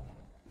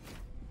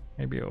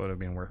 Maybe it would have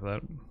been worth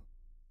it.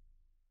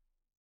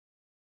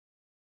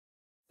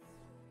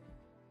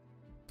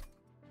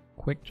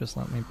 Quick, just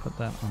let me put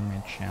that on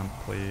my champ,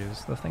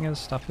 please. The thing is,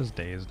 stuff is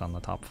dazed on the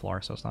top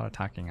floor, so it's not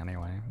attacking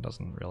anyway. It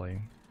doesn't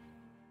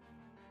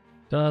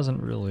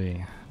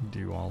really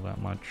do all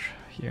that much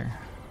here.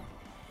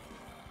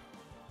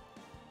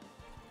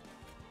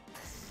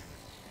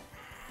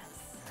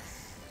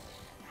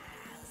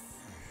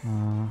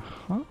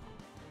 Uh-huh.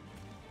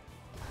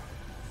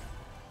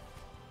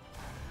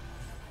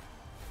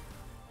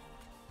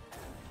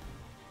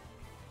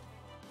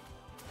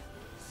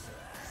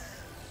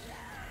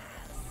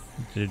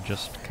 Did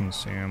just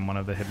consume one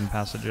of the hidden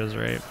passages,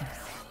 right?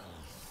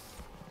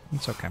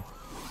 It's okay.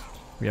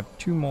 We have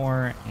 2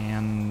 more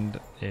and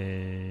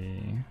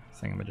a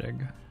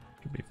thingamajig.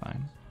 Should be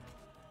fine.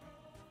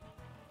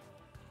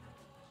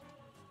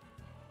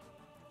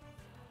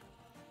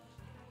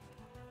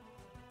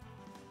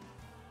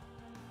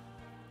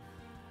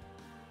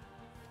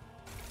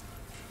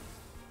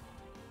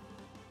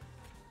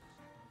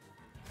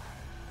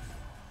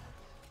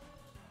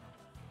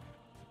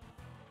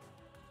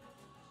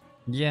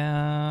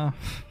 Yeah.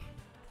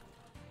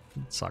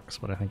 It sucks,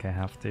 but I think I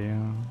have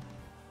to.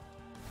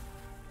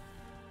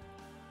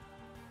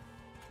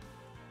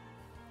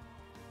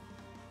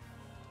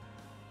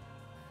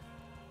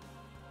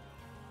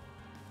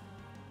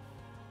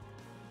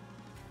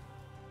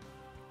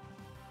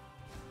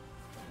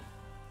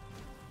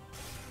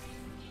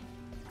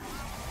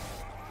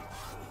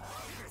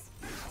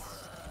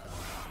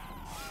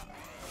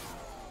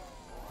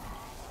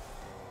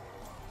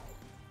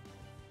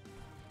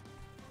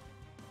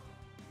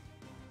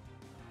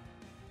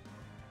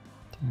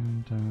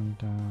 Dun, dun,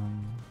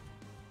 dun.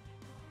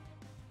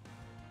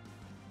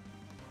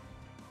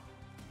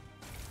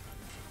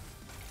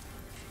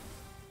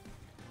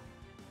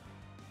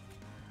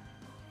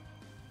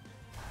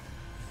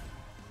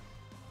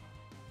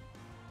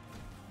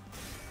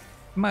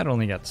 Might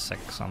only get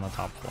 6 on the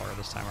top floor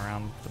this time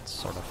around. That's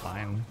sort of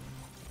fine.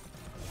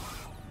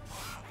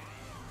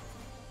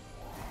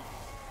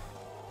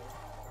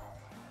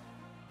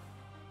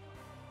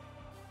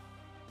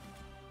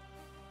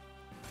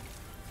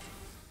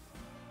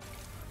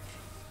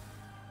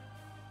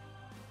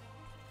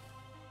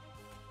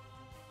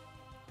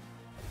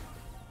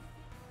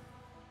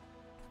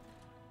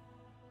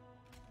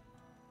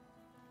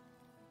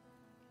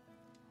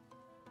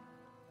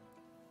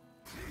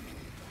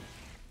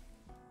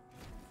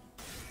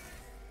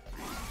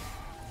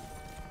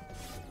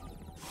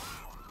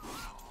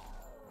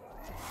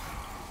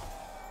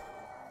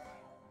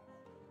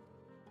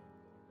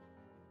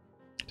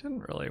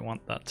 Didn't really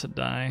want that to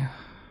die.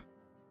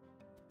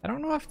 I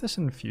don't know if this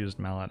infused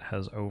mallet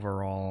has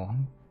overall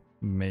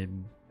made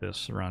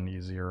this run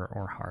easier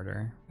or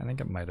harder. I think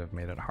it might have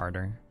made it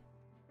harder.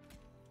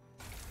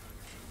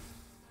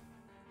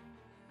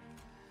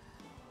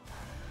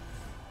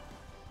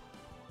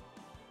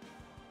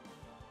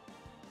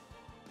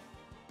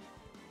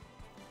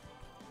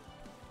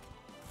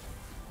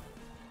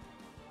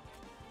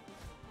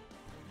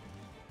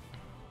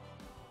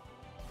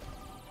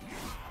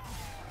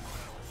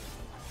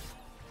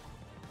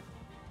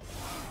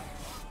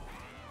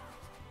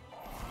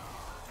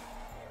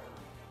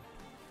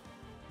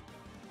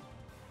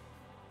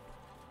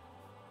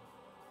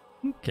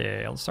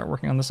 Okay, I'll start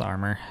working on this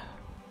armor.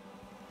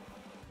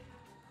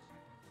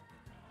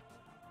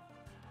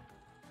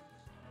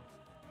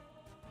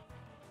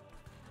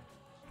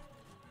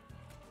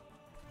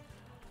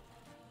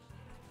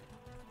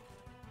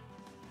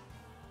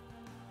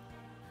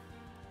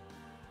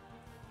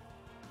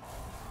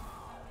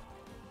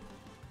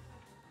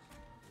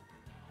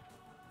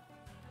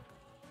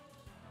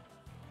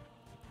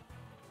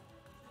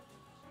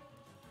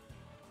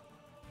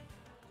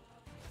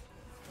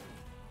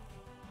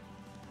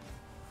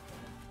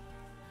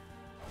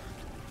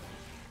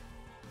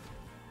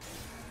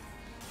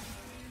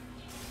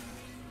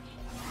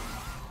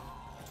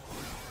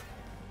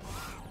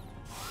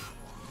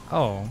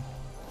 Oh.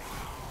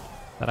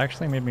 That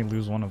actually made me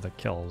lose one of the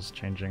kills,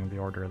 changing the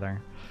order there.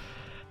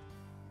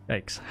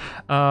 Yikes.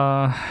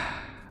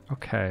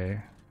 Okay.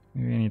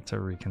 Maybe I need to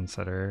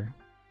reconsider.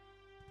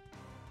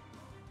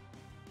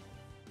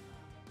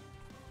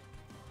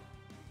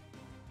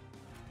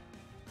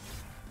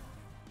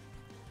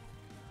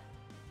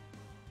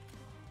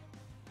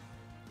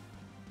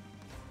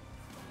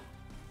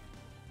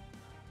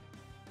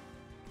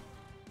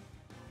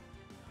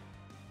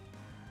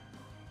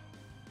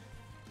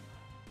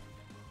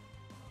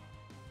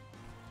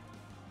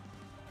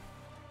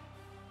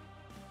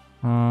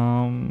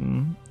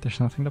 There's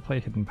nothing to play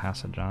Hidden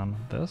Passage on.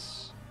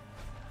 This?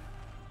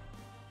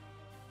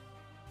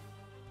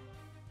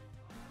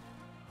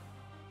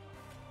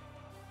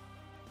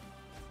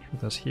 Put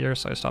this here,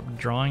 so I stopped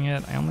drawing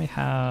it. I only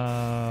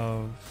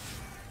have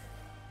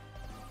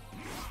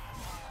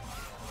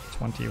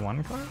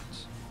 21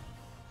 cards?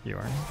 You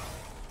are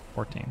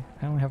 14.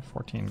 I only have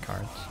 14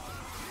 cards.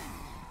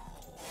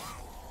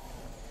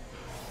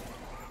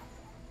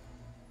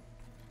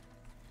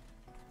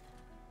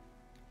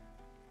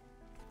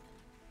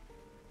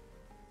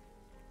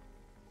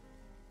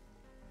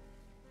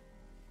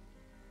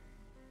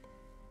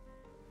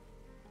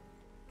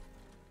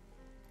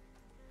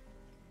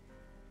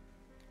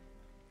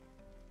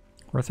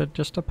 Worth it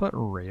just to put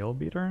Rail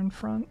Beater in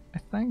front, I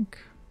think.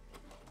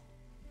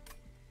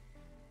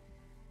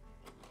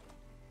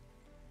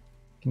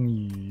 Can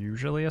you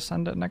usually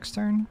ascend it next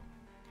turn?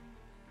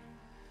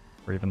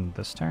 Or even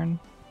this turn?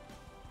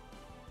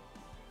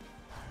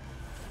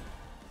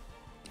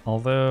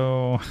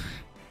 Although,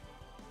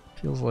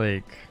 feels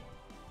like...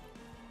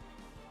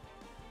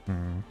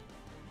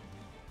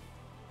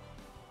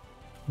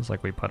 Feels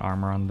like we put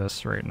armor on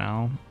this right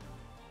now.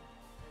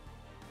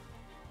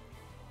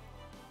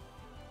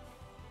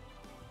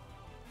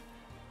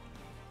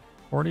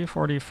 $40,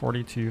 $40,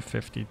 $42,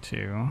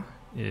 $52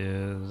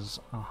 is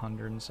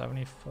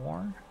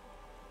 174.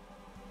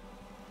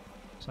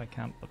 So I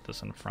can't put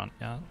this in front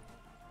yet.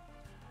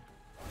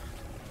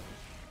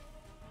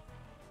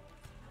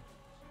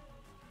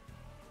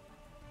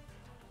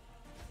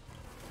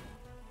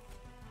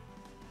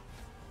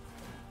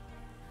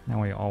 Now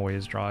we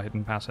always draw a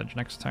Hidden Passage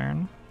next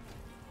turn.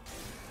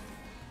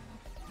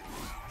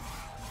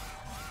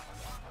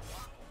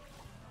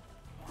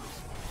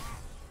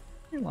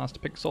 You lost a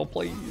pixel,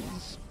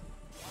 please.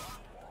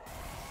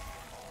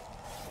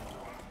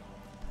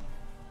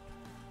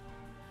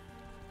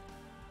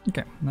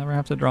 Okay, never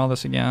have to draw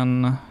this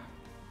again.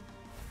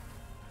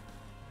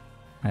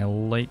 I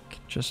like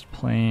just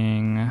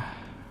playing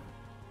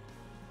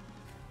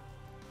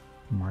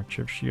March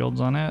of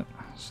Shields on it,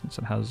 since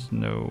it has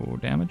no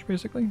damage,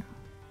 basically.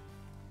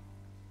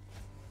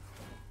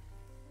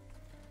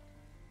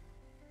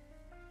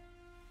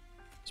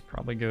 This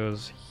probably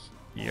goes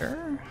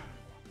here.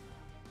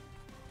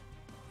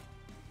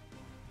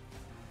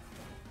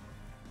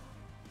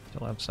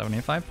 Still have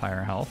 75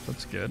 pyre health,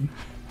 that's good.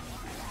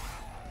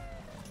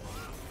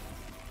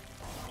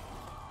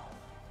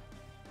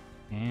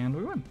 And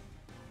we win.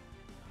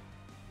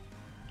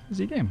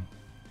 Easy game.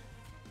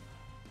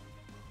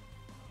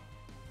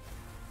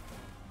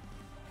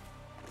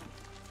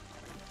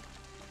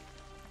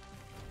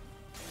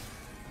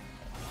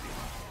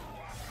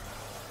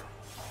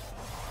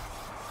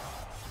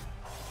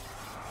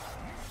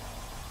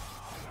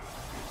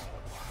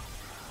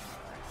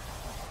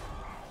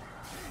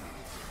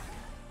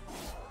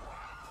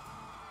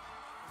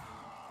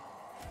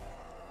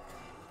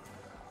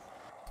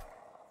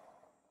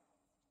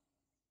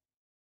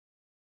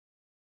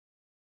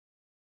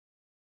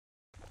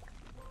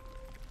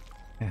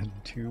 I had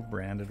 2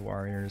 branded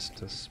warriors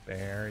to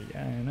spare.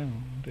 Yeah, I know.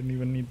 Didn't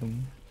even need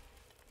them.